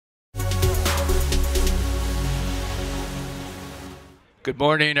Good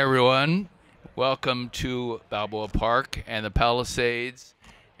morning, everyone. Welcome to Balboa Park and the Palisades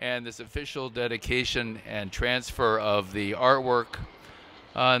and this official dedication and transfer of the artwork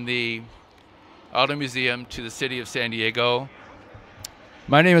on the Auto Museum to the city of San Diego.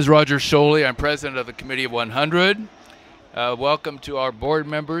 My name is Roger Scholey. I'm president of the Committee of 100. Welcome to our board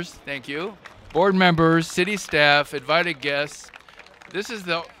members. Thank you. Board members, city staff, invited guests. This is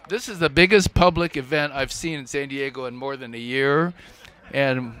the biggest public event I've seen in San Diego in more than a year.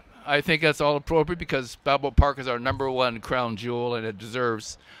 And I think that's all appropriate because Balboa Park is our #1 crown jewel, and it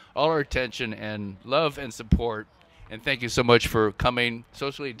deserves all our attention and love and support. And thank you so much for coming,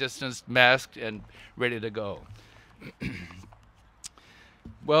 socially distanced, masked, and ready to go.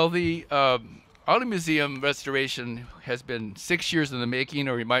 Well, the Auto Museum restoration has been 6 years in the making,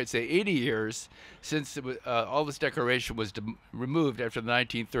 or you might say 80 years, since all this decoration was removed after the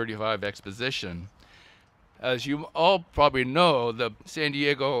 1935 Exposition. As you all probably know, the San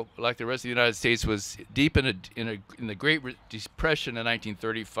Diego, like the rest of the United States, was deep in the Great Depression in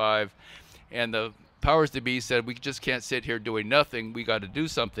 1935, and the powers that be said, we just can't sit here doing nothing. We got to do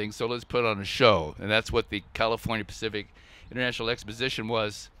something, so let's put on a show. And that's what the California Pacific International Exposition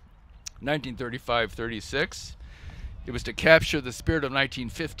was, 1935-36. It was to capture the spirit of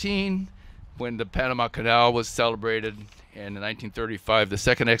 1915, when the Panama Canal was celebrated, and in 1935 the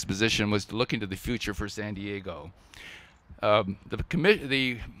second exposition was to look into the future for San Diego.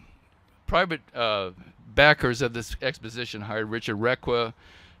 The private backers of this exposition hired Richard Requa,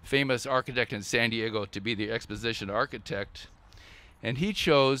 famous architect in San Diego, to be the exposition architect, and he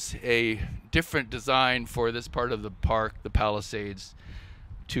chose a different design for this part of the park, the Palisades,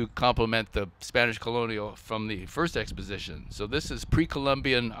 to complement the Spanish colonial from the first exposition. So this is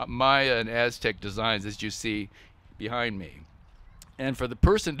pre-Columbian Maya and Aztec designs, as you see behind me. And for the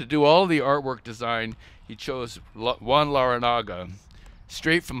person to do all the artwork design, he chose Juan Larranaga,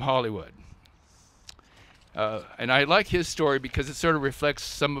 straight from Hollywood. And I like his story because it sort of reflects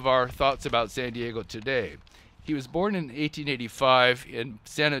some of our thoughts about San Diego today. He was born in 1885 in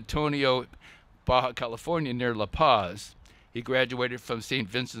San Antonio, Baja California, near La Paz. He graduated from St.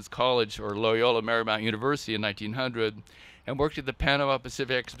 Vincent's College, or Loyola Marymount University, in 1900, and worked at the Panama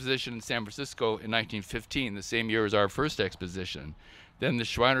Pacific Exposition in San Francisco in 1915, the same year as our first exposition. Then the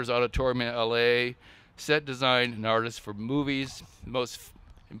Shriners Auditorium in LA, set design and artist for movies. The most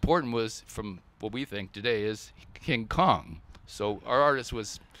important was, from what we think today, is King Kong. So our artist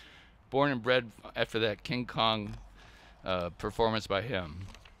was born and bred after that King Kong performance by him.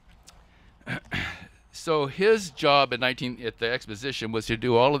 So his job at the exposition was to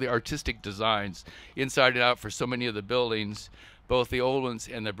do all of the artistic designs inside and out for so many of the buildings, both the old ones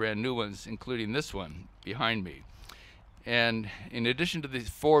and the brand new ones, including this one behind me. And in addition to the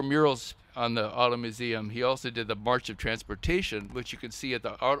 4 murals on the Auto Museum, he also did the March of Transportation, which you can see at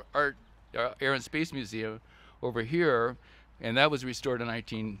the Air and Space Museum over here, and that was restored in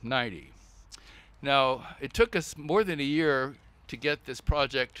 1990. Now, it took us more than a year to get this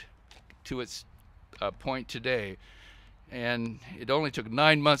project to its point today, and it only took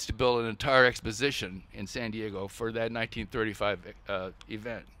 9 months to build an entire exposition in San Diego for that 1935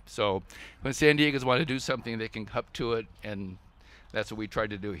 event. So when San Diegans want to do something, they can up to it, and that's what we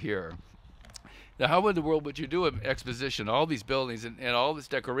tried to do here. Now, how in the world would you do an exposition, all these buildings and all this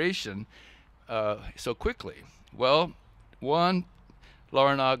decoration so quickly? Well, Juan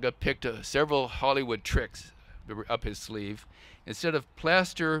Larranaga picked several Hollywood tricks up his sleeve. Instead of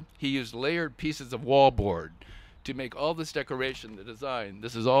plaster, he used layered pieces of wallboard to make all this decoration, the design.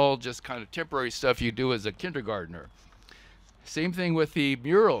 This is all just kind of temporary stuff you do as a kindergartner. Same thing with the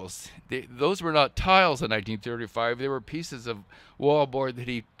murals. Those were not tiles in 1935. They were pieces of wallboard that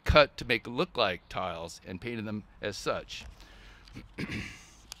he cut to make it look like tiles and painted them as such.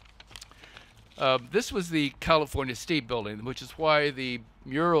 This was the California State Building, which is why the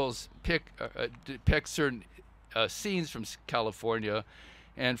murals depict certain scenes from California,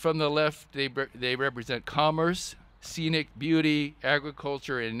 and from the left they represent commerce, scenic beauty,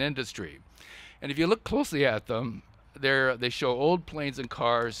 agriculture, and industry. And if you look closely at them, they show old planes and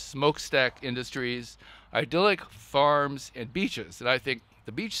cars, smokestack industries, idyllic farms, and beaches. And I think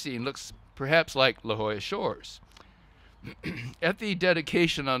the beach scene looks perhaps like La Jolla Shores. At the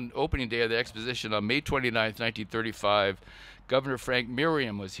dedication on opening day of the exposition on May 29th, 1935, Governor Frank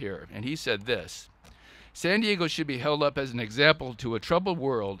Merriam was here, and he said this: "San Diego should be held up as an example to a troubled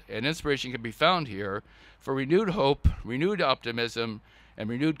world, and inspiration can be found here for renewed hope, renewed optimism, and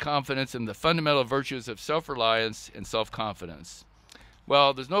renewed confidence in the fundamental virtues of self-reliance and self-confidence."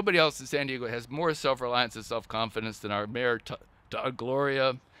 Well, there's nobody else in San Diego that has more self-reliance and self-confidence than our mayor, Don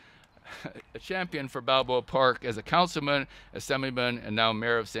Gloria. a champion for Balboa Park as a councilman, assemblyman, and now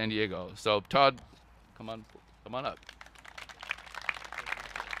mayor of San Diego. So Todd, come on up.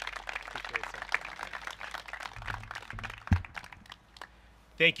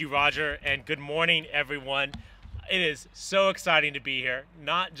 Thank you, Roger, and good morning, everyone. It is so exciting to be here,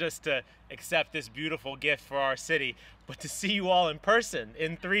 not just to accept this beautiful gift for our city, but to see you all in person,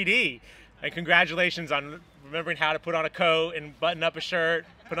 in 3D. And congratulations on remembering how to put on a coat and button up a shirt,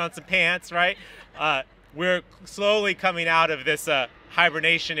 put on some pants, right? We're slowly coming out of this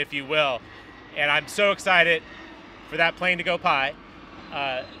hibernation, if you will, and I'm so excited for that plane to go by.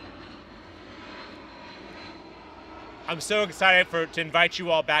 I'm so excited to invite you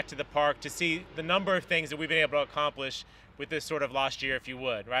all back to the park to see the number of things that we've been able to accomplish with this sort of lost year, if you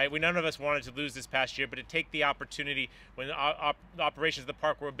would, right? None of us wanted to lose this past year, but to take the opportunity when the operations of the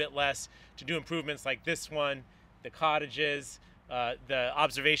park were a bit less to do improvements like this one, the cottages, the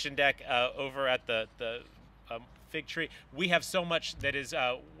observation deck over at the fig tree. We have so much that is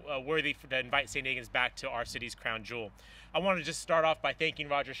worthy to invite San Diegans back to our city's crown jewel. I want to just start off by thanking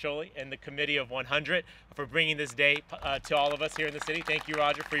Roger Sholey and the Committee of 100 for bringing this day to all of us here in the city. Thank you,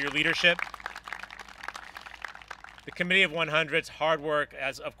 Roger, for your leadership. The Committee of 100's hard work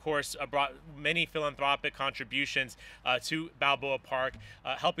has, of course, brought many philanthropic contributions to Balboa Park,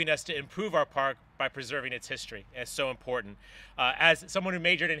 helping us to improve our park by preserving its history. It's so important. As someone who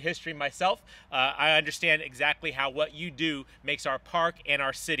majored in history myself, I understand exactly how what you do makes our park and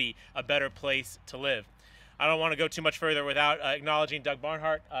our city a better place to live. I don't want to go too much further without acknowledging Doug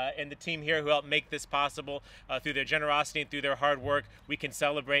Barnhart and the team here who helped make this possible. Through their generosity and through their hard work, we can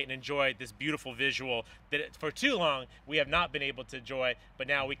celebrate and enjoy this beautiful visual that for too long we have not been able to enjoy, but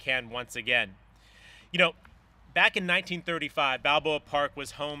now we can once again. You know, back in 1935, Balboa Park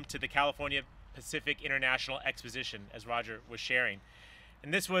was home to the California Pacific International Exposition, as Roger was sharing.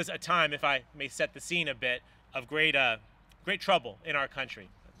 And this was a time, if I may set the scene a bit, of great trouble in our country.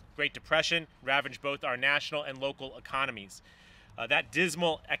 Great Depression ravaged both our national and local economies. That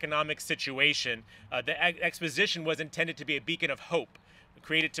dismal economic situation, the exposition was intended to be a beacon of hope,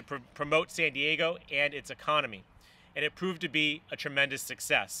 created to promote San Diego and its economy, and it proved to be a tremendous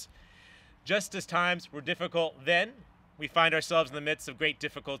success. Just as times were difficult then, we find ourselves in the midst of great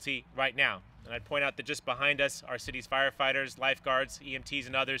difficulty right now. And I'd point out that just behind us, our city's firefighters, lifeguards, EMTs,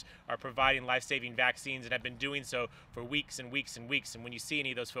 and others are providing life-saving vaccines and have been doing so for weeks and weeks and weeks. And when you see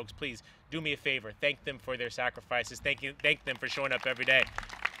any of those folks, please do me a favor. Thank them for their sacrifices. Thank them for showing up every day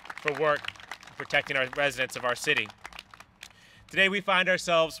for work, protecting our residents of our city. Today, we find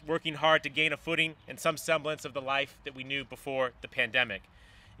ourselves working hard to gain a footing and some semblance of the life that we knew before the pandemic.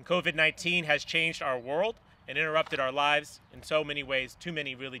 And COVID-19 has changed our world and interrupted our lives in so many ways, too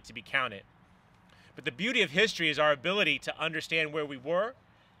many really to be counted. But the beauty of history is our ability to understand where we were,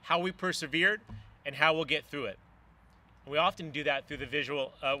 how we persevered, and how we'll get through it. And we often do that through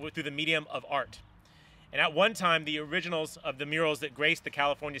the medium of art. And at one time, the originals of the murals that graced the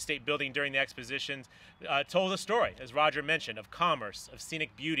California State Building during the expositions told a story, as Roger mentioned, of commerce, of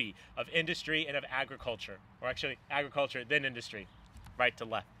scenic beauty, of industry, and of agriculture. Or actually, agriculture, then industry, right to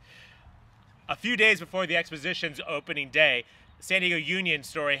left. A few days before the exposition's opening day, San Diego Union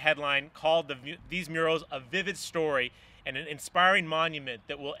story headline called these murals a vivid story and an inspiring monument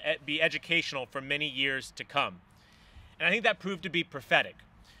that will be educational for many years to come. And I think that proved to be prophetic.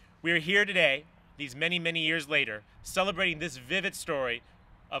 We are here today, these many, many years later, celebrating this vivid story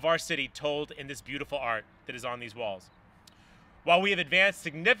of our city told in this beautiful art that is on these walls. While we have advanced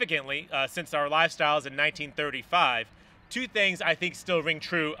significantly since our lifestyles in 1935, two things I think still ring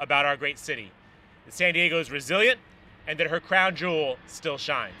true about our great city. That San Diego is resilient, and that her crown jewel still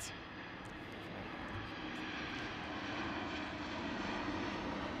shines.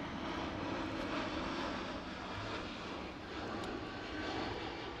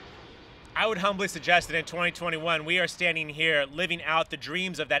 I would humbly suggest that in 2021, we are standing here living out the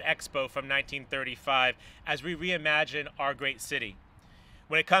dreams of that expo from 1935 as we reimagine our great city.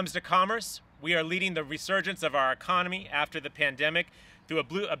 When it comes to commerce, we are leading the resurgence of our economy after the pandemic through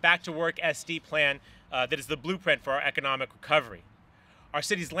a back-to-work SD plan that is the blueprint for our economic recovery. Our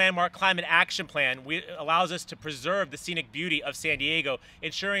city's landmark climate action plan allows us to preserve the scenic beauty of San Diego,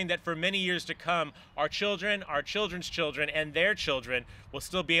 ensuring that for many years to come, our children, our children's children, and their children will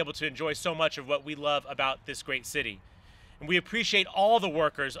still be able to enjoy so much of what we love about this great city. And we appreciate all the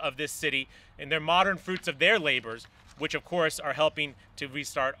workers of this city and their modern fruits of their labors, which of course are helping to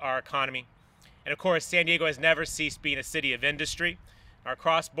restart our economy. And of course, San Diego has never ceased being a city of industry. Our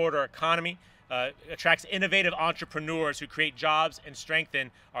cross-border economy attracts innovative entrepreneurs who create jobs and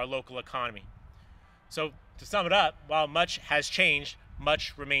strengthen our local economy. So to sum it up, while much has changed,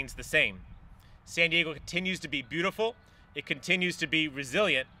 much remains the same. San Diego continues to be beautiful, it continues to be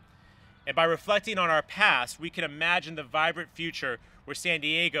resilient, and by reflecting on our past, we can imagine the vibrant future where San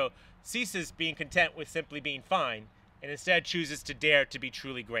Diego ceases being content with simply being fine and instead chooses to dare to be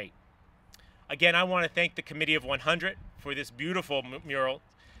truly great. Again, I want to thank the Committee of 100 for this beautiful mural,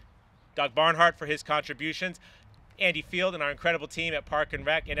 Doug Barnhart for his contributions, Andy Field and our incredible team at Park and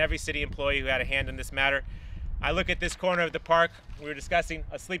Rec, and every city employee who had a hand in this matter. I look at this corner of the park, we were discussing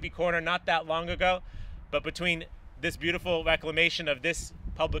a sleepy corner not that long ago, but between this beautiful reclamation of this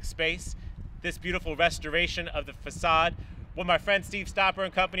public space, this beautiful restoration of the facade, what my friend Steve Stopper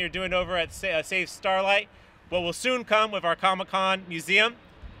and company are doing over at Save Starlight, what will soon come with our Comic-Con Museum,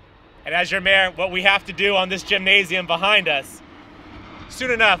 and as your mayor, what we have to do on this gymnasium behind us.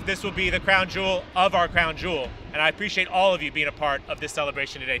 Soon enough, this will be the crown jewel of our crown jewel, and I appreciate all of you being a part of this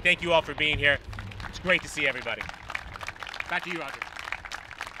celebration today. Thank you all for being here. It's great to see everybody. Back to you, Roger.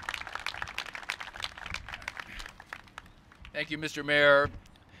 Thank you, Mr. Mayor.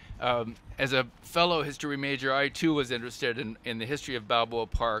 As a fellow history major, I too was interested in the history of Balboa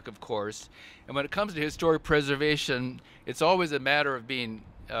Park, of course. And when it comes to historic preservation, it's always a matter of being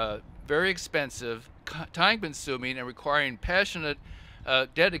very expensive, time-consuming, and requiring passionate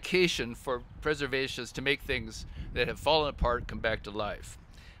dedication for preservationists to make things that have fallen apart come back to life.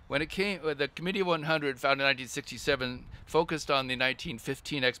 When it came, the Committee of 100, founded in 1967, focused on the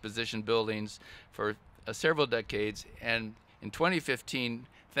 1915 Exposition buildings for several decades, and in 2015,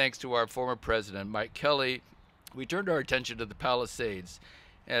 thanks to our former president, Mike Kelly, we turned our attention to the Palisades.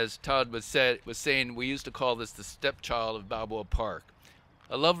 As Todd was saying, we used to call this the stepchild of Balboa Park.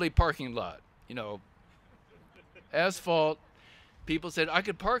 A lovely parking lot, you know, asphalt. People said, I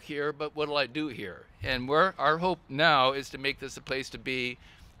could park here, but what'll I do here? And our hope now is to make this a place to be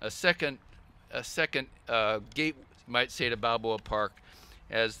a second gate, you might say, to Balboa Park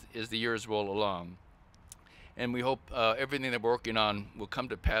as the years roll along. And we hope everything that we're working on will come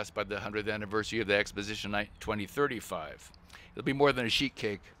to pass by the 100th anniversary of the Exposition 2035. It'll be more than a sheet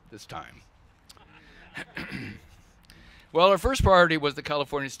cake this time. Well, our first priority was the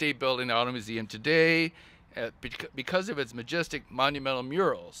California State Building, the Auto Museum. Today, because of its majestic monumental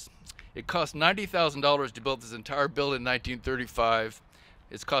murals, it cost $90,000 to build this entire building in 1935.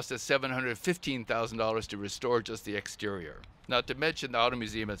 It's cost us $715,000 to restore just the exterior. Not to mention the Auto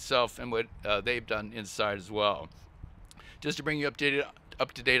Museum itself and what they've done inside as well. Just to bring you up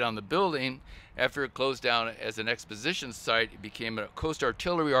to date on the building, after it closed down as an exposition site, it became a Coast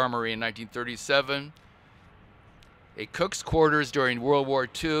Artillery Armory in 1937, a cook's quarters during World War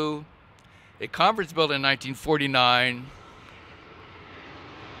II, a conference building in 1949,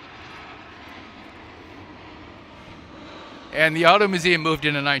 and the Auto Museum moved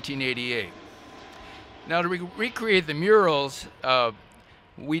in 1988. Now, to recreate the murals,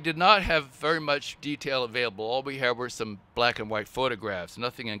 we did not have very much detail available. All we had were some black and white photographs,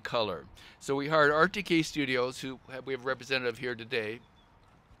 nothing in color. So we hired RTK Studios, we have a representative here today,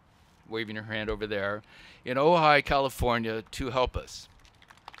 waving her hand over there, in Ojai, California, to help us.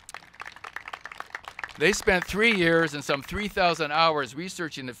 They spent 3 years and some 3,000 hours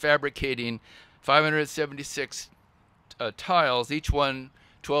researching and fabricating 576 tiles, each one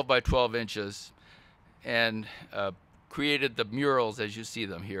 12 by 12 inches, and created the murals as you see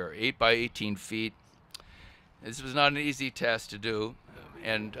them here, 8 by 18 feet. This was not an easy task to do,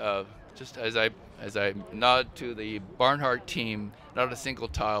 and just as I nod to the Barnhart team, not a single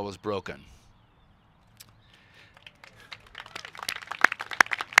tile was broken.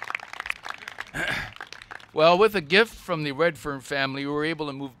 Well, with a gift from the Redfern family, we were able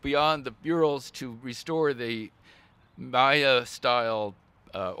to move beyond the murals to restore the Maya-style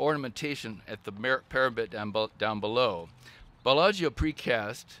ornamentation at the parapet down below. Bellagio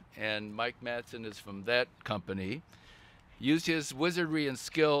Precast, and Mike Matson is from that company, used his wizardry and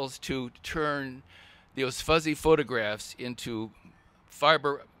skills to turn those fuzzy photographs into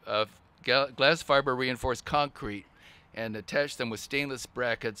glass fiber reinforced concrete and attach them with stainless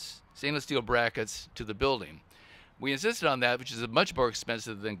steel brackets to the building. We insisted on that, which is much more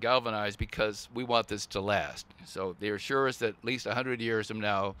expensive than galvanized, because we want this to last. So they assure us that at least 100 years from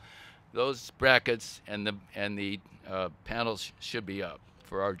now, those brackets and the panels should be up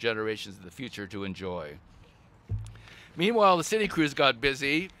for our generations in the future to enjoy. Meanwhile, the city crews got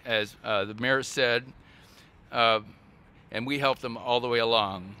busy, as the mayor said, and we helped them all the way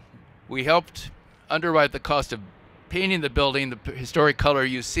along. We helped underwrite the cost of painting the building the historic color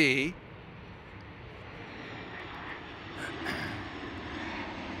you see.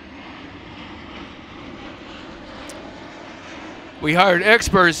 We hired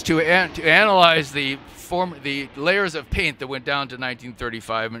experts to analyze the layers of paint that went down to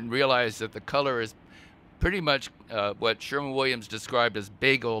 1935 and realized that the color is pretty much what Sherwin-Williams described as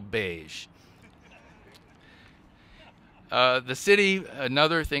bagel beige. The city,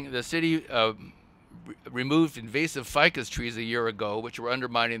 another thing, the city removed invasive ficus trees a year ago, which were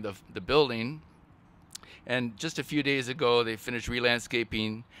undermining the building. And just a few days ago, they finished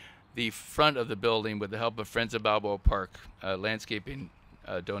re-landscaping the front of the building with the help of Friends of Balboa Park landscaping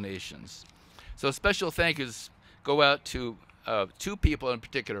donations. So special thank yous go out to two people in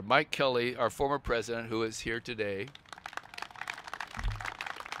particular. Mike Kelly, our former president, who is here today,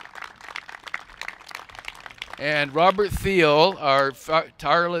 and Robert Thiel, our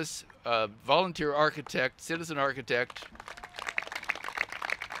tireless volunteer architect, citizen architect,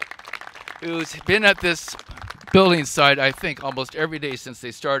 who's been at this building site, I think, almost every day since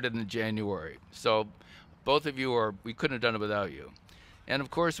they started in January. So both of you we couldn't have done it without you. And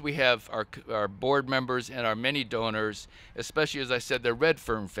of course, we have our board members and our many donors, especially, as I said, the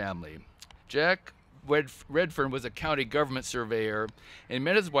Redfern family. Jack Redfern was a county government surveyor, and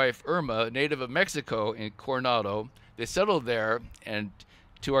met his wife, Irma, native of Mexico in Coronado. They settled there, and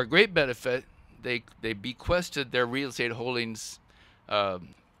to our great benefit, they bequested their real estate holdings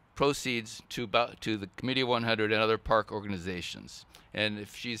proceeds to the Committee of 100 and other park organizations. And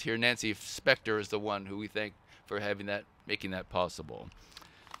if she's here, Nancy Spector is the one who we thank for making that possible.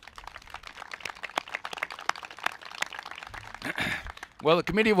 Well, the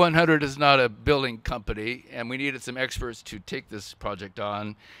Committee of 100 is not a building company, and we needed some experts to take this project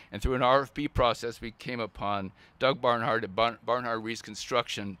on. And through an RFP process, we came upon Doug Barnhart at Barnhart Reese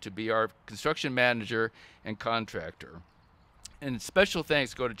Construction to be our construction manager and contractor. And special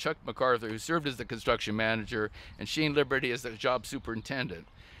thanks go to Chuck MacArthur, who served as the construction manager, and Shane Liberty as the job superintendent.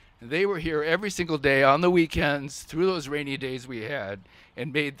 And they were here every single day on the weekends through those rainy days we had,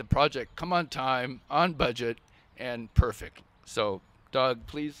 and made the project come on time, on budget, and perfect. So, Doug,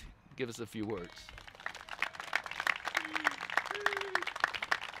 please give us a few words.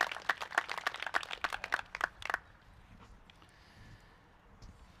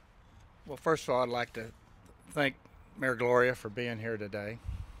 Well, first of all, I'd like to thank Mayor Gloria for being here today.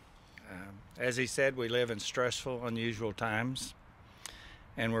 As he said, we live in stressful, unusual times,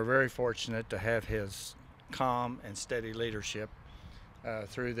 and we're very fortunate to have his calm and steady leadership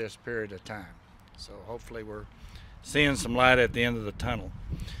through this period of time. So hopefully we're seeing some light at the end of the tunnel.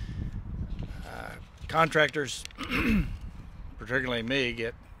 Contractors, particularly me,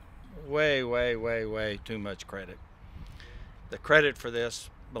 get way too much credit. The credit for this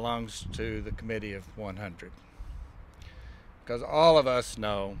belongs to the Committee of 100. Because all of us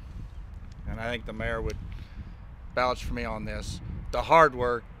know, and I think the mayor would vouch for me on this, the hard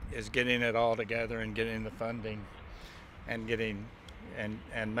work is getting it all together and getting the funding and getting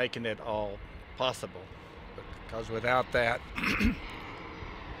and making it all possible. Because without that,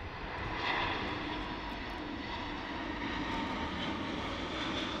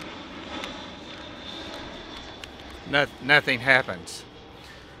 nothing happens.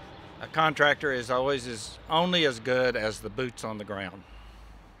 A contractor is only as good as the boots on the ground.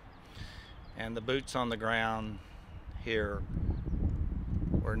 And the boots on the ground here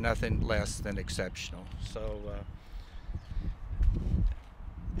were nothing less than exceptional. So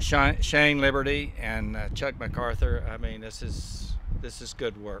Shane Liberty and Chuck MacArthur, I mean, this is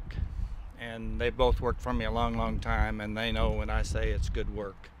good work. And they both worked for me a long time, and they know when I say it's good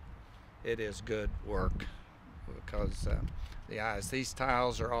work, it is good work. Because these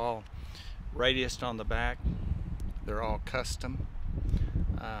tiles are all radiused on the back. They're all custom.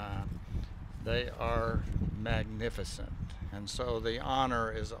 They are magnificent. And so the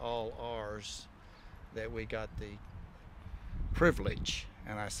honor is all ours that we got the privilege,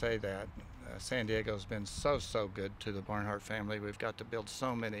 and I say that, San Diego's been so good to the Barnhart family. We've got to build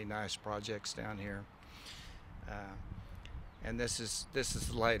so many nice projects down here. And this is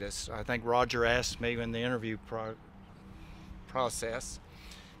the latest. I think Roger asked me in the interview process,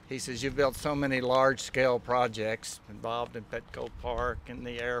 he says, you've built so many large-scale projects involved in Petco Park and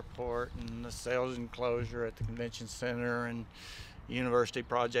the airport and the sales enclosure at the convention center and university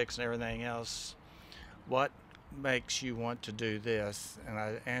projects and everything else. What makes you want to do this? And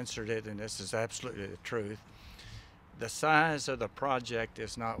I answered it, and this is absolutely the truth. The size of the project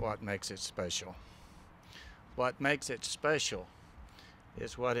is not what makes it special. What makes it special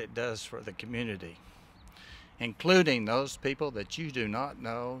is what it does for the community, including those people that you do not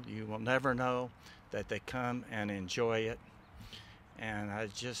know, you will never know, that they come and enjoy it. And I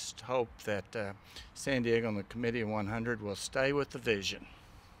just hope that San Diego and the Committee of 100 will stay with the vision,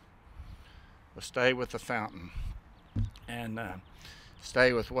 will stay with the fountain, and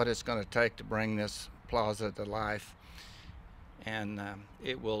stay with what it's going to take to bring this plaza to life. And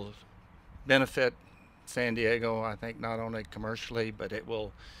it will benefit San Diego, I think, not only commercially, but it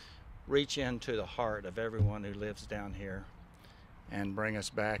will reach into the heart of everyone who lives down here and bring us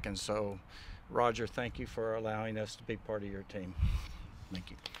back. And so, Roger, thank you for allowing us to be part of your team.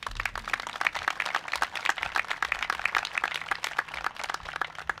 Thank you.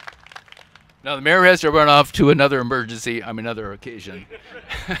 Now the mayor has to run off to another another occasion.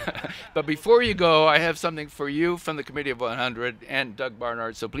 But before you go, I have something for you from the Committee of 100 and Doug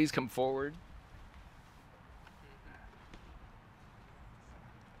Barnard, so please come forward.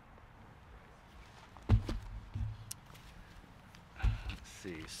 Let's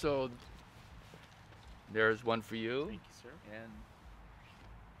see, so there's one for you. Thank you, sir. And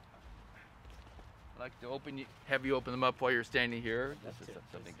I'd like to have you open them up while you're standing here. This is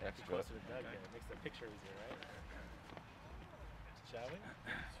something extra. Closer to Doug, yeah, it makes the picture easier, right? Shall we?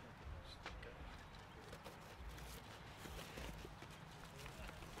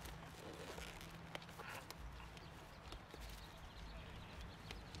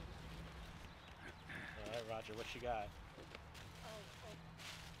 All right, Roger, what you got?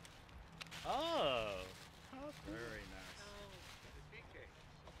 Oh, very nice.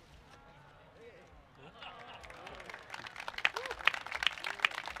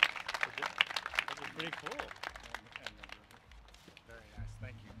 Pretty cool. Very nice.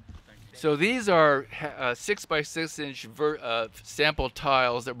 Thank you. Thank you. So these are 6 by 6 inch sample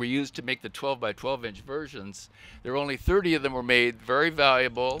tiles that were used to make the 12 by 12 inch versions. There were only 30 of them were made. Very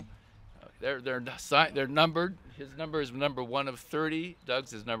valuable. They're numbered. His number is number 1 of 30.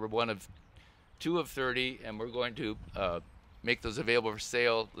 Doug's is number 2 of 30, and we're going to make those available for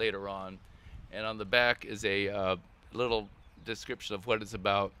sale later on. And on the back is a little description of what it's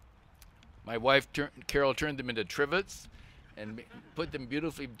about. My wife, Carol, turned them into trivets and put them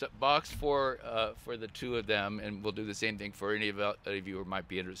beautifully boxed for the 2 of them, and we'll do the same thing for any of you who might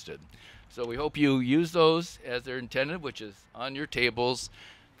be interested. So we hope you use those as they're intended, which is on your tables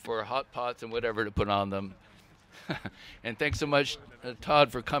for hot pots and whatever to put on them. And thanks so much,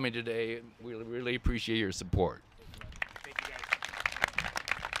 Todd, for coming today. We really appreciate your support. Thank you, guys.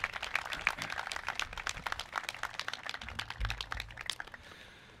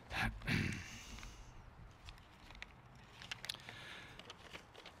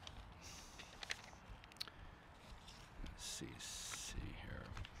 See here.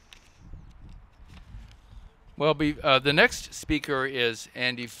 Well, the next speaker is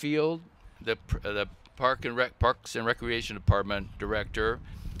Andy Field, the Parks and Recreation Department Director.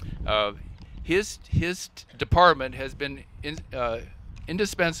 His department has been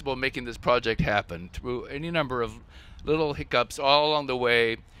indispensable in making this project happen through any number of little hiccups all along the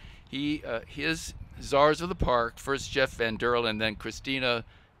way. His czars of the park, first Jeff Van Derl and then Christina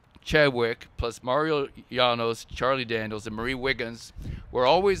Chadwick, plus Mario Llanos, Charlie Daniels, and Marie Wiggins, were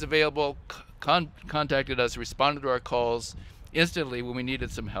always available, contacted us, responded to our calls instantly when we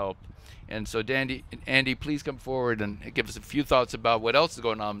needed some help. And so Andy, please come forward and give us a few thoughts about what else is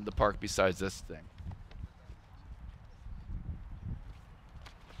going on in the park besides this thing.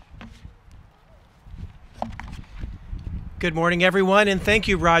 Good morning, everyone, and thank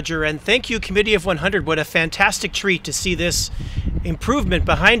you, Roger, and thank you, Committee of 100. What a fantastic treat to see this improvement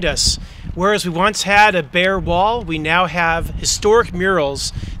behind us. Whereas we once had a bare wall, we now have historic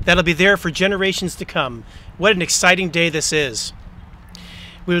murals that'll be there for generations to come. What an exciting day this is.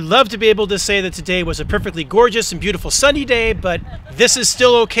 We would love to be able to say that today was a perfectly gorgeous and beautiful sunny day, but this is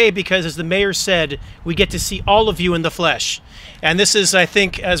still okay because, as the mayor said, we get to see all of you in the flesh. And this is, I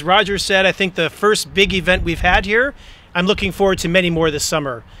think, as Roger said, I think the first big event we've had here. I'm looking forward to many more this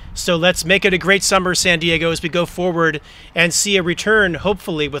summer. So let's make it a great summer, San Diego, as we go forward and see a return,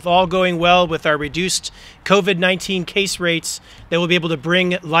 hopefully, with all going well with our reduced COVID-19 case rates, that we'll be able to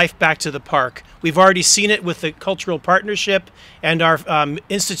bring life back to the park. We've already seen it with the cultural partnership and our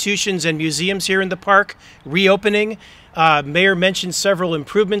institutions and museums here in the park reopening. Mayor mentioned several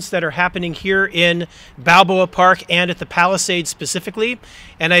improvements that are happening here in Balboa Park and at the Palisades specifically.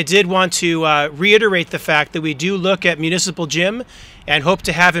 And I did want to reiterate the fact that we do look at Municipal Gym and hope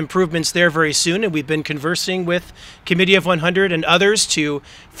to have improvements there very soon. And we've been conversing with Committee of 100 and others to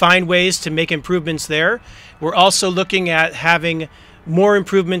find ways to make improvements there. We're also looking at having more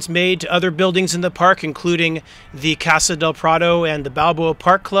improvements made to other buildings in the park, including the Casa del Prado and the Balboa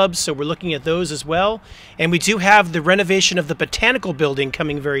Park Club, so we're looking at those as well. And we do have the renovation of the Botanical Building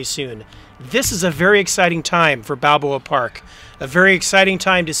coming very soon. This is a very exciting time for Balboa Park, a very exciting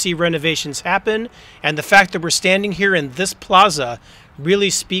time to see renovations happen, and the fact that we're standing here in this plaza really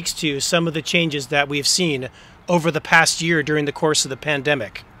speaks to some of the changes that we've seen over the past year during the course of the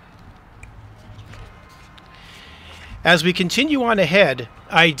pandemic. As we continue on ahead,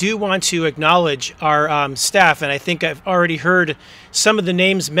 I do want to acknowledge our staff, and I think I've already heard some of the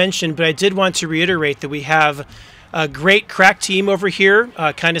names mentioned, but I did want to reiterate that we have a great crack team over here,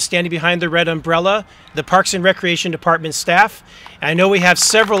 kind of standing behind the red umbrella, the Parks and Recreation Department staff. I know we have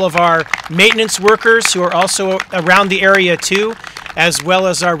several of our maintenance workers who are also around the area too, as well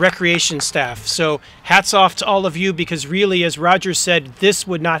as our recreation staff. So hats off to all of you, because really, as Roger said, this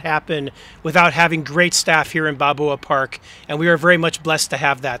would not happen without having great staff here in Balboa Park, and we are very much blessed to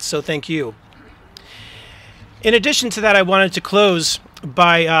have that, so thank you. In addition to that, I wanted to close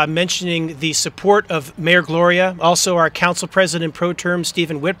by mentioning the support of Mayor Gloria, also our Council President Pro Tem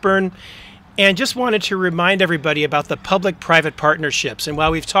Stephen Whitburn, and just wanted to remind everybody about the public-private partnerships. And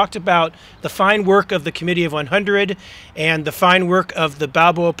while we've talked about the fine work of the Committee of 100 and the fine work of the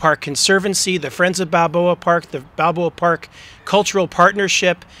Balboa Park Conservancy, the Friends of Balboa Park, the Balboa Park Cultural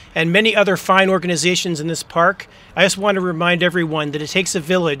Partnership, and many other fine organizations in this park, I just want to remind everyone that it takes a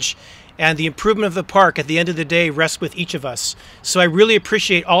village, and the improvement of the park at the end of the day rests with each of us. So I really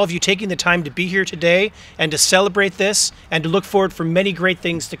appreciate all of you taking the time to be here today and to celebrate this and to look forward for many great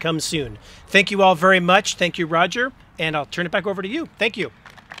things to come soon. Thank you all very much. Thank you, Roger, and I'll turn it back over to you. Thank you.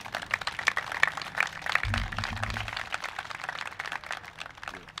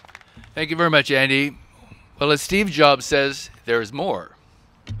 Thank you very much, Andy. Well, as Steve Jobs says, there's more.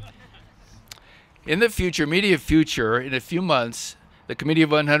 In the future, immediate future, in a few months, the Committee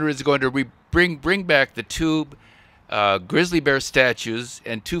of 100 is going to bring back the two grizzly bear statues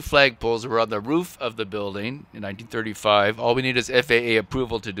and two flagpoles that were on the roof of the building in 1935. All we need is FAA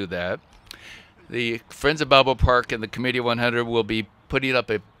approval to do that. The Friends of Balboa Park and the Committee of 100 will be putting up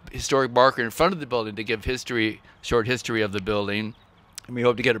a historic marker in front of the building to give short history of the building. And we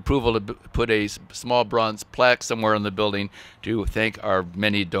hope to get approval to put a small bronze plaque somewhere on the building to thank our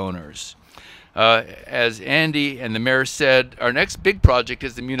many donors. As Andy and the mayor said, our next big project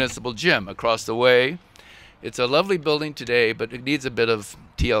is the municipal gym across the way. It's a lovely building today, but it needs a bit of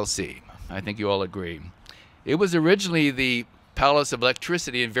TLC. I think you all agree. It was originally the Palace of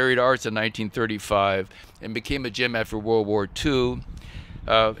Electricity and Varied Arts in 1935 and became a gym after World War II.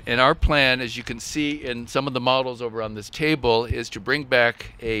 And our plan, as you can see in some of the models over on this table, is to bring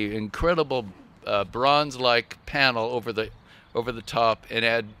back an incredible bronze-like panel over the top and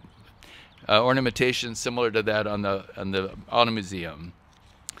add ornamentation similar to that on the Auto Museum.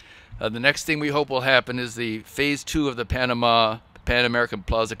 The next thing we hope will happen is the phase 2 of the Pan American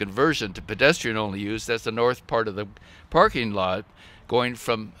Plaza conversion to pedestrian-only use. That's the north part of the parking lot, going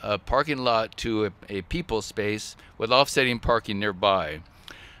from a parking lot to a people space with offsetting parking nearby.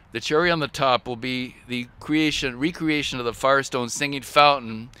 The cherry on the top will be the recreation of the Firestone singing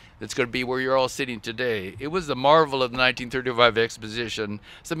fountain that's going to be where you're all sitting today. It was the marvel of the 1935 Exposition,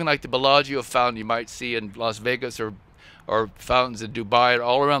 something like the Bellagio fountain you might see in Las Vegas or fountains in Dubai and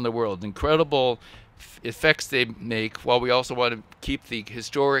all around the world. Incredible effects they make, while we also want to keep the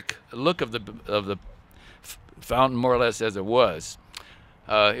historic look of the fountain more or less as it was.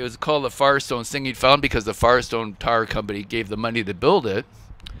 It was called the Firestone Singing Fountain because the Firestone Tire Company gave the money to build it.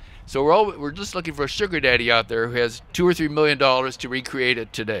 So we're just looking for a sugar daddy out there who has $2 or $3 million to recreate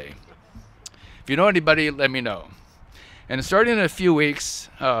it today. If you know anybody, let me know. And starting in a few weeks,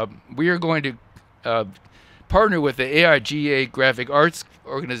 we are going to partner with the AIGA Graphic Arts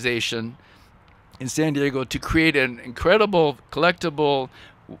Organization in San Diego to create an incredible, collectible,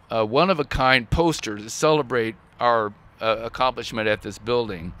 one-of-a-kind poster to celebrate our accomplishment at this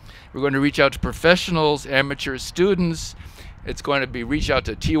building. We're going to reach out to professionals, amateurs, students. It's going to be reach out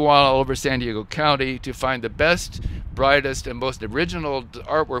to Tijuana all over San Diego County to find the best, brightest, and most original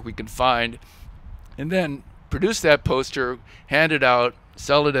artwork we can find, and then produce that poster, hand it out,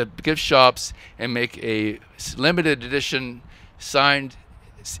 sell it at gift shops, and make a limited edition signed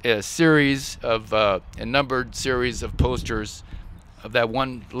series of a numbered series of posters of that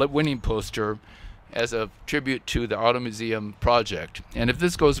one winning poster as a tribute to the Auto Museum project. And if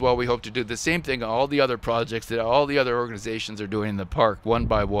this goes well, we hope to do the same thing on all the other projects that all the other organizations are doing in the park, one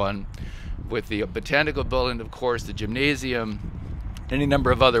by one, with the botanical building, of course, the gymnasium, any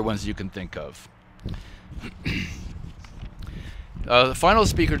number of other ones you can think of. The final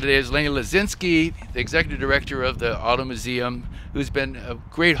speaker today is Lenny Lazinski, the executive director of the Auto Museum, who's been a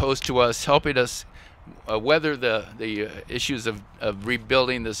great host to us, helping us weather the issues of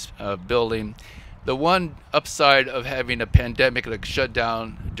rebuilding this building. The one upside of having a pandemic like shut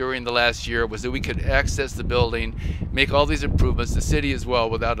down during the last year was that we could access the building, make all these improvements, the city as well,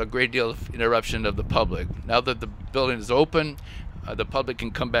 without a great deal of interruption of the public. Now that the building is open, the public can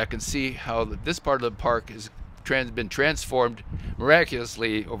come back and see how this part of the park is been transformed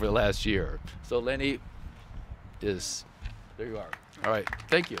miraculously over the last year. So Lenny is, there you are. All right,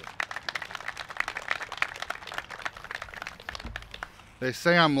 thank you. They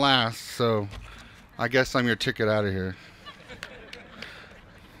say I'm last, so I guess I'm your ticket out of here.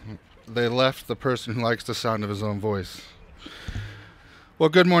 They left the person who likes the sound of his own voice. Well,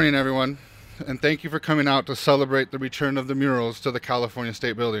 good morning, everyone, and thank you for coming out to celebrate the return of the murals to the California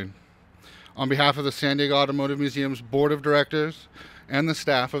State Building. On behalf of the San Diego Automotive Museum's Board of Directors and the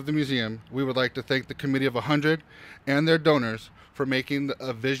staff of the museum, we would like to thank the Committee of 100 and their donors for making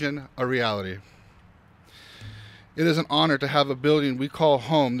a vision a reality. It is an honor to have a building we call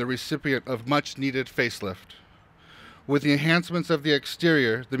home the recipient of much-needed facelift. With the enhancements of the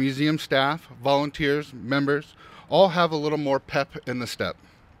exterior, the museum staff, volunteers, members, all have a little more pep in the step.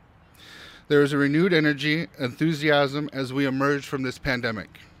 There is a renewed energy, enthusiasm as we emerge from this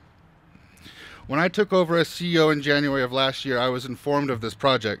pandemic. When I took over as CEO in January of last year, I was informed of this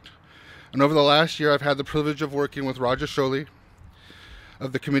project. And over the last year, I've had the privilege of working with Roger Sholey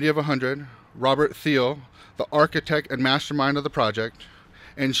of the Committee of 100, Robert Thiel, the architect and mastermind of the project,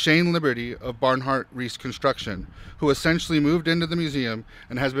 and Shane Liberty of Barnhart Reese Construction, who essentially moved into the museum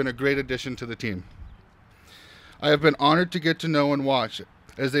and has been a great addition to the team. I have been honored to get to know and watch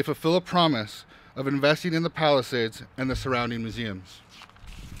as they fulfill a promise of investing in the Palisades and the surrounding museums.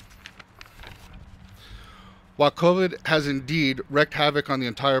 While COVID has indeed wreaked havoc on the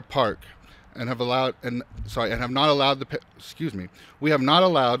entire park and have not allowed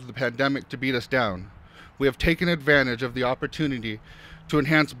the pandemic to beat us down, we have taken advantage of the opportunity to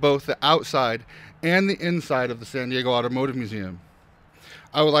enhance both the outside and the inside of the San Diego Automotive Museum.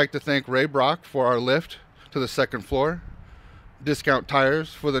 I would like to thank Ray Brock for our lift to the second floor, Discount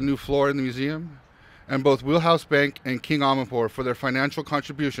Tires for the new floor in the museum, and both Wheelhouse Bank and King Amanpour for their financial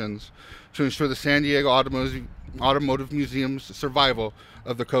contributions to ensure the San Diego Automotive Museum's survival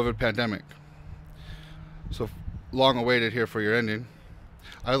of the COVID pandemic. So long awaited here for your ending.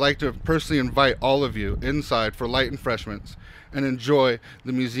 I'd like to personally invite all of you inside for light refreshments and enjoy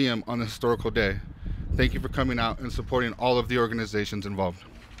the museum on the historical day. Thank you for coming out and supporting all of the organizations involved.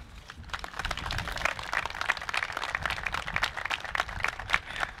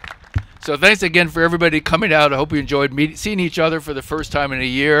 So thanks again for everybody coming out. I hope you enjoyed seeing each other for the first time in a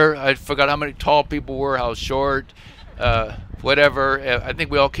year. I forgot how many tall people were, how short, whatever. I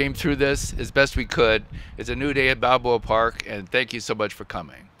think we all came through this as best we could. It's a new day at Balboa Park, and thank you so much for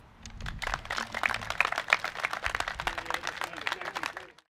coming.